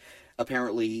Catholicism.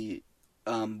 Apparently,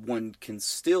 one can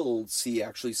still see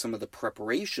actually some of the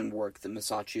preparation work that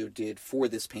Masaccio did for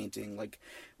this painting, like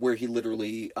where he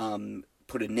literally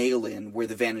put a nail in where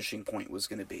the vanishing point was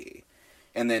going to be,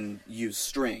 and then used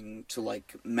string to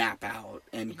like map out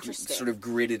and sort of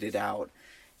gridded it out.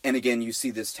 And again, you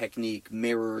see this technique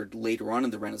mirrored later on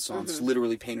in the Renaissance. Mm-hmm.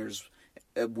 Literally, painters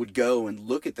would go and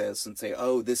look at this and say,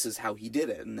 oh, this is how he did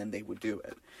it, and then they would do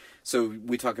it. So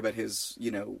we talk about his,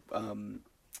 you know,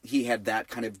 he had that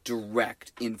kind of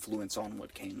direct influence on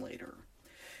what came later.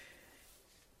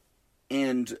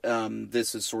 And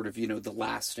this is sort of, you know, the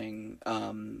lasting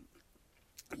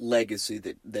legacy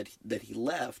that he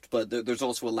left, but there's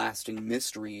also a lasting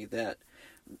mystery that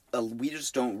we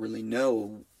just don't really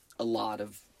know a lot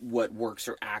of what works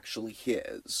are actually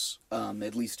his,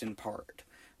 at least in part.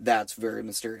 That's very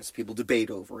mysterious. People debate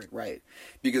over it, right?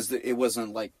 Because it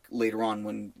wasn't like later on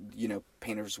when, you know,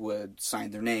 painters would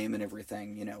sign their name and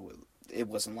everything, you know, it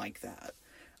wasn't like that.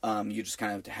 You just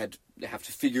kind of have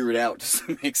to figure it out to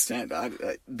some extent.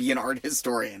 Be an art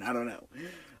historian, I don't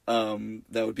know.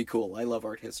 That would be cool. I love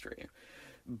art history.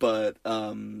 But,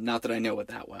 not that I know it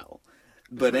that well.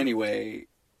 But anyway,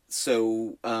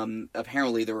 so,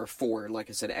 apparently there are 4, like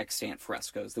I said, extant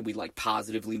frescoes that we, like,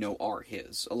 positively know are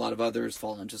his. A lot of others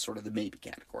fall into sort of the maybe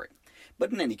category.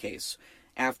 But in any case,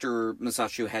 after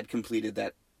Masaccio had completed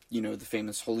that, you know, the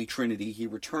famous Holy Trinity, he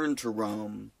returned to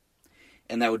Rome,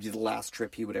 and that would be the last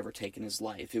trip he would ever take in his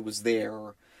life. It was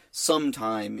there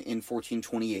sometime in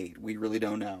 1428, we really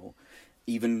don't know,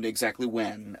 even exactly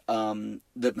when,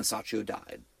 that Masaccio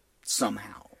died,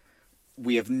 somehow.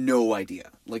 We have no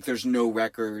idea. Like, there's no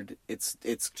record. It's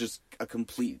just a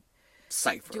complete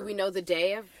cipher. Do we know the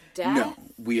day of death? No.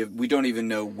 We don't even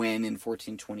know when in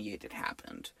 1428 it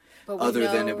happened. Other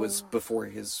than it was before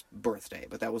his birthday.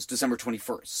 But that was December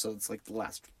 21st, so it's like the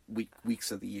last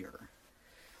weeks of the year.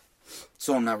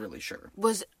 So I'm not really sure.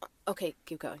 Okay,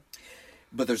 keep going.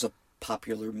 But there's a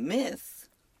popular myth,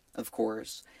 of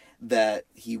course, that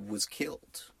he was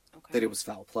killed. Okay. That it was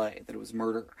foul play, that it was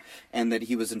murder, and that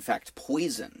he was in fact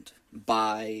poisoned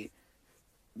by,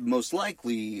 most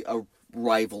likely, a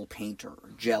rival painter,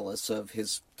 jealous of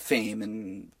his fame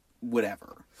and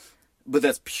whatever. But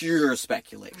that's pure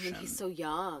speculation. I mean, he's so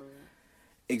young.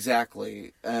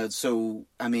 Exactly. So,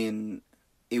 I mean,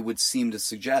 it would seem to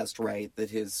suggest, right,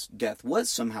 that his death was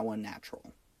somehow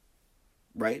unnatural.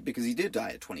 Right? Because he did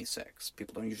die at 26.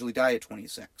 People don't usually die at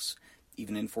 26,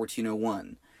 even in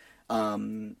 1401.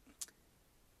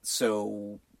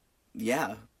 So,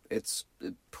 yeah, it's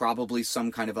probably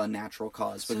some kind of unnatural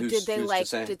cause. But so who's to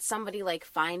say? Did somebody, like,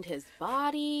 find his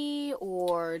body,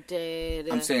 or did...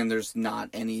 I'm saying there's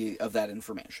not any of that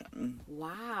information.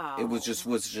 Wow. It was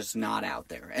just not out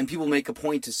there. And people make a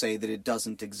point to say that it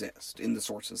doesn't exist in the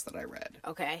sources that I read.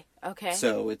 Okay.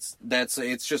 So it's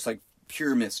just, like,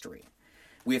 pure mystery.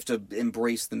 We have to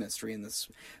embrace the mystery in this...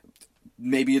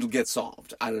 Maybe it'll get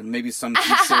solved. I don't know. Maybe some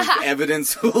piece of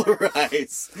evidence will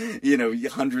arise, you know,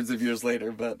 hundreds of years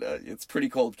later. But it's a pretty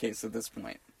cold case at this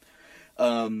point.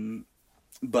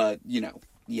 But, you know,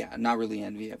 yeah, not really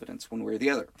any evidence one way or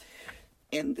the other.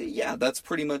 And, yeah, that's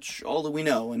pretty much all that we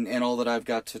know and all that I've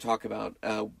got to talk about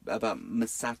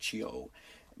Masaccio.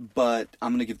 But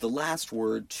I'm going to give the last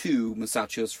word to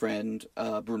Masaccio's friend,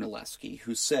 Brunelleschi,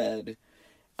 who said...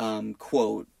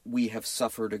 quote, "We have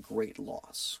suffered a great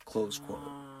loss," close quote,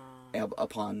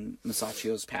 upon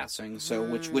Masaccio's passing, so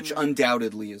which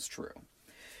undoubtedly is true.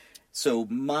 So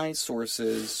my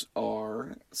sources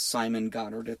are Simon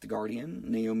Goddard at The Guardian,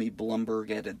 Naomi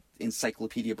Blumberg at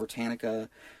Encyclopedia Britannica,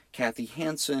 Kathy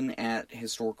Hansen at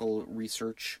Historical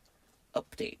Research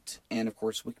Update, and of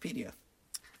course Wikipedia.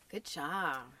 Good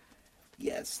job.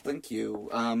 Yes, thank you.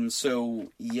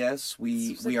 So yes,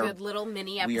 we a are good little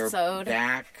mini we are episode.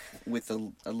 back with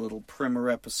a little primer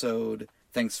episode.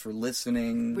 Thanks for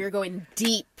listening. We're going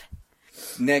deep.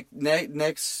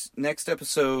 Next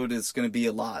episode is going to be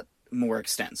a lot more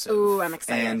extensive. Ooh, I'm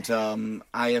excited. And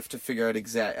I have to figure out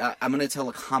I'm going to tell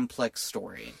a complex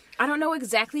story. I don't know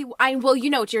exactly. Well, you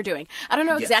know what you're doing. I don't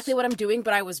know Yes. exactly what I'm doing,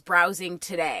 but I was browsing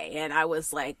today, and I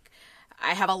was like,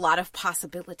 I have a lot of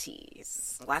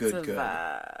possibilities. Good.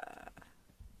 I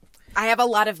have a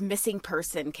lot of missing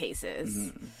person cases.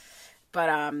 Mm-hmm.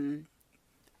 But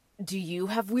do you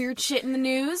have weird shit in the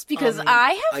news? Because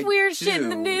I have weird shit in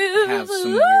the news. Have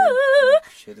some weird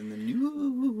shit in the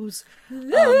news. Do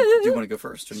you want to go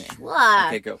first or me? What?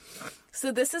 Okay, go.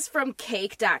 So this is from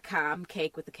cake.com,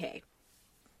 cake with a K.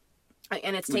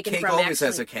 And it's taken Cake from always actually,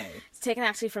 has a K. It's taken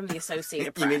actually from the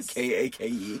Associated You mean Press.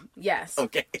 K-A-K-E? Yes.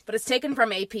 Okay. But it's taken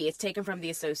from AP. It's taken from the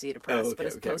Associated Press, okay, but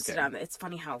it's posted okay. on the... It's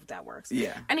funny how that works.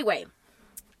 Yeah. Anyway,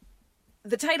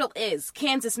 the title is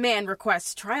Kansas Man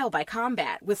Requests Trial by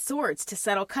Combat with Swords to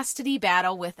Settle Custody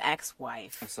Battle with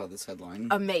Ex-Wife. I saw this headline.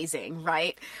 Amazing,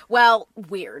 right? Well,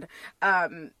 weird.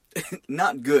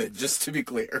 Not good, just to be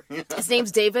clear. His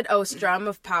name's David Ostrom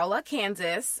of Paola,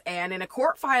 Kansas, and in a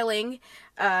court filing,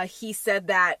 he said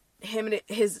that him and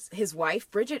his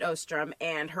wife, Bridget Ostrom,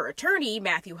 and her attorney,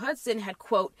 Matthew Hudson, had,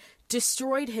 quote,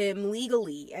 destroyed him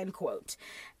legally, end quote.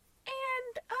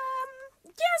 And,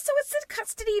 yeah, so it's a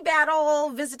custody battle,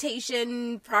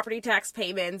 visitation, property tax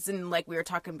payments, and like we were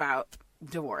talking about,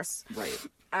 divorce.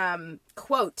 Right.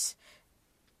 Quote,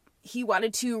 he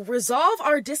wanted to resolve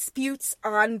our disputes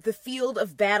on the field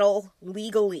of battle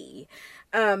legally.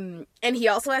 And he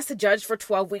also asked the judge for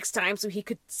 12 weeks' time so he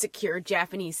could secure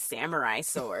Japanese samurai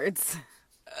swords.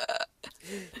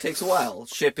 Takes a while.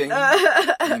 Shipping,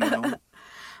 But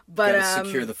gotta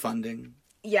secure the funding.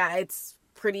 Yeah, it's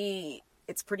pretty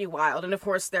wild. And of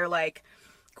course, they're like,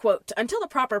 quote, until the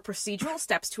proper procedural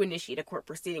steps to initiate a court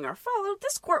proceeding are followed,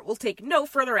 this court will take no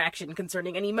further action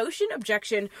concerning any motion,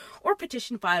 objection, or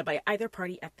petition filed by either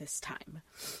party at this time.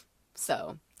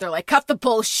 So, they're like, cut the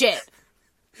bullshit.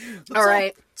 All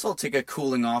right. Let's all take a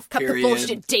cooling off Cut period. the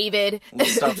bullshit, David.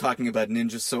 Let's stop talking about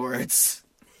ninja swords.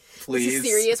 Please. This is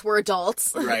serious. We're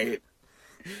adults. Right.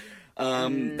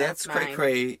 That's mine.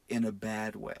 cray-cray in a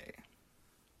bad way.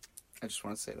 I just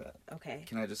want to say that. Okay.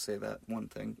 Can I just say that one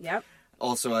thing? Yep.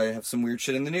 Also, I have some weird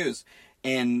shit in the news.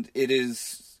 And it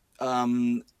is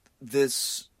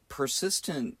this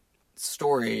persistent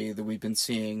story that we've been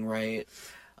seeing, right?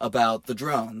 About the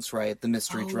drones, right? The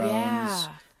mystery drones. Yeah.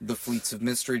 The fleets of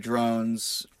mystery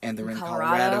drones. And they're in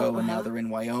Colorado, Colorado and now they're in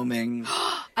Wyoming.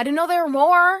 I didn't know there were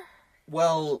more.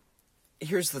 Well,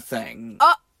 here's the thing.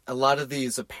 A lot of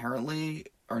these apparently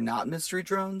are not mystery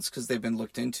drones because they've been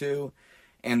looked into.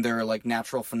 And they're like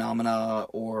natural phenomena,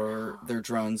 or they're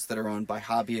drones that are owned by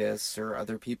hobbyists or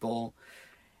other people.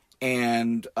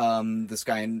 And this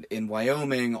guy in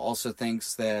Wyoming also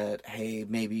thinks that, hey,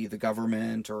 maybe the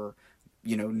government or,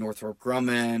 Northrop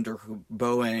Grumman or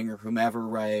Boeing or whomever,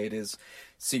 right, is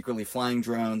secretly flying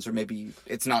drones. Or maybe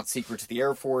it's not secret to the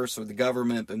Air Force or the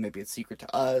government, but maybe it's secret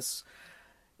to us.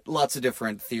 Lots of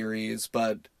different theories,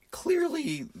 but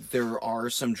clearly there are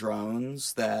some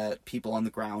drones that people on the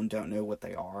ground don't know what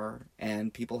they are,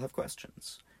 and people have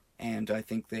questions. And I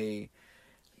think they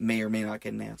may or may not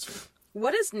get an answer.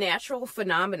 What is natural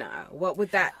phenomena? What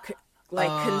would that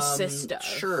consist of?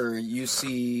 Sure, you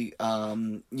see, a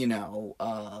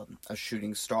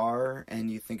shooting star,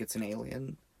 and you think it's an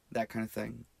alien, that kind of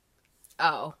thing.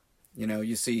 Oh.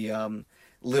 You see,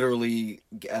 literally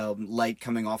light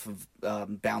coming off of,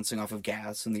 bouncing off of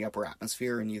gas in the upper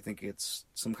atmosphere, and you think it's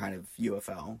some kind of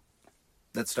UFO.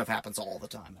 That stuff happens all the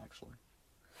time, actually.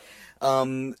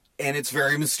 And it's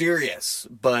very mysterious,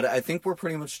 but I think we're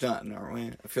pretty much done, aren't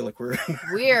we? I feel like we're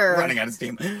running out of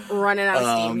steam. Running out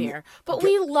of steam here. But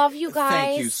we love you guys.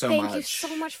 Thank you so much. Thank you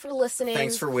so much for listening.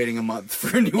 Thanks for waiting a month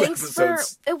for new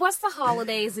episodes. It was the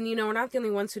holidays, and we're not the only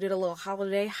ones who did a little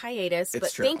holiday hiatus.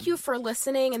 But true. Thank you for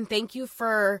listening, and thank you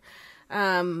for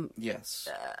yes,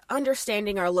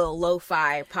 understanding our little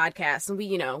lo-fi podcast. And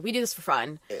we do this for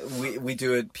fun. We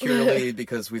do it purely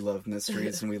because we love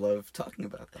mysteries and we love talking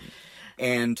about them.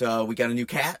 And we got a new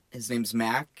cat. His name's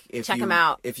Mac. Check him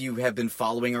out. If you have been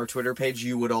following our Twitter page,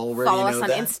 you would already follow know us on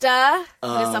that. Insta.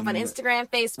 Look us up on Instagram,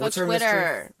 Facebook,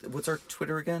 Twitter. What's our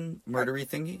Twitter again? Murdery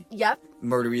Thingy? Yep.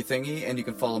 Murdery Thingy. And you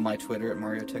can follow my Twitter at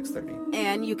MarioTex30.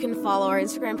 And you can follow our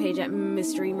Instagram page at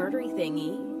Mystery Murdery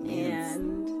Thingy. Yes.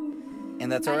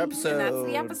 And that's our episode. And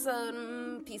that's the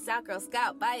episode. Peace out, Girl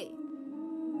Scout. Bye.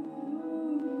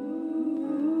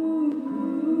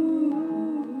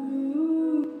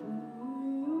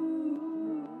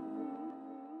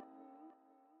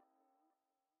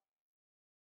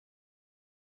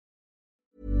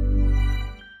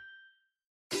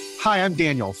 Hi, I'm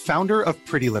Daniel, founder of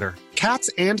Pretty Litter. Cats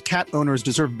and cat owners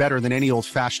deserve better than any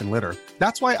old-fashioned litter.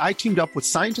 That's why I teamed up with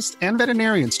scientists and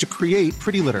veterinarians to create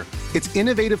Pretty Litter. Its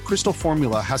innovative crystal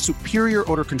formula has superior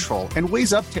odor control and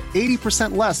weighs up to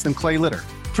 80% less than clay litter.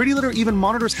 Pretty Litter even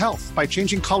monitors health by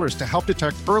changing colors to help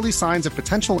detect early signs of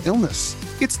potential illness.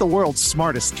 It's the world's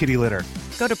smartest kitty litter.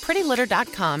 Go to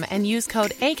prettylitter.com and use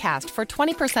code ACAST for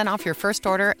 20% off your first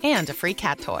order and a free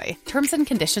cat toy. Terms and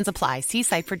conditions apply. See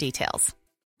site for details.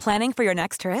 Planning for your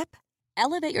next trip?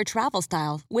 Elevate your travel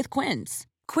style with Quince.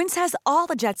 Quince has all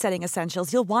the jet-setting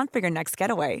essentials you'll want for your next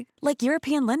getaway, like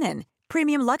European linen,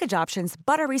 premium luggage options,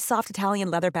 buttery soft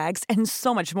Italian leather bags, and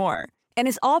so much more. And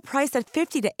is all priced at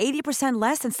 50 to 80%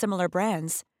 less than similar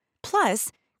brands.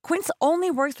 Plus, Quince only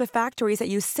works with factories that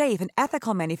use safe and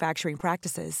ethical manufacturing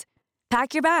practices.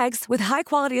 Pack your bags with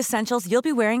high-quality essentials you'll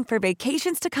be wearing for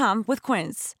vacations to come with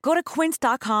Quince. Go to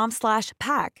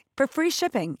quince.com/pack for free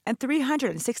shipping and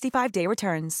 365-day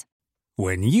returns.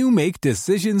 When you make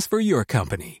decisions for your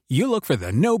company, you look for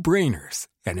the no-brainers.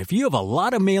 And if you have a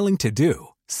lot of mailing to do,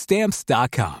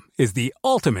 Stamps.com is the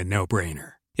ultimate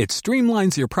no-brainer. It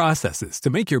streamlines your processes to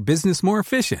make your business more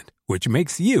efficient, which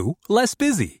makes you less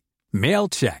busy. Mail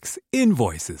checks,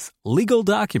 invoices, legal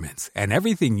documents, and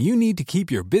everything you need to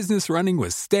keep your business running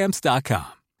with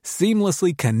Stamps.com.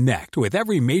 Seamlessly connect with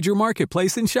every major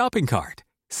marketplace and shopping cart.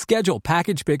 Schedule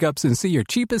package pickups and see your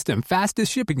cheapest and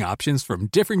fastest shipping options from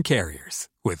different carriers,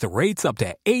 with rates up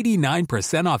to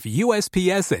 89% off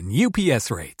USPS and UPS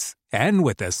rates. And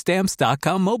with the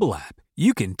Stamps.com mobile app,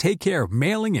 you can take care of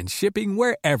mailing and shipping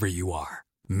wherever you are.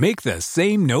 Make the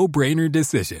same no-brainer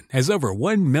decision as over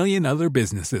 1 million other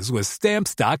businesses with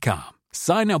Stamps.com.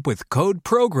 Sign up with code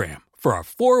PROGRAM for a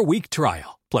 4-week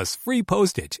trial, plus free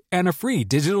postage and a free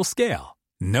digital scale.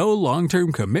 No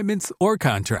long-term commitments or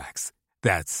contracts.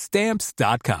 That's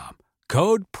Stamps.com.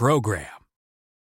 Code PROGRAM.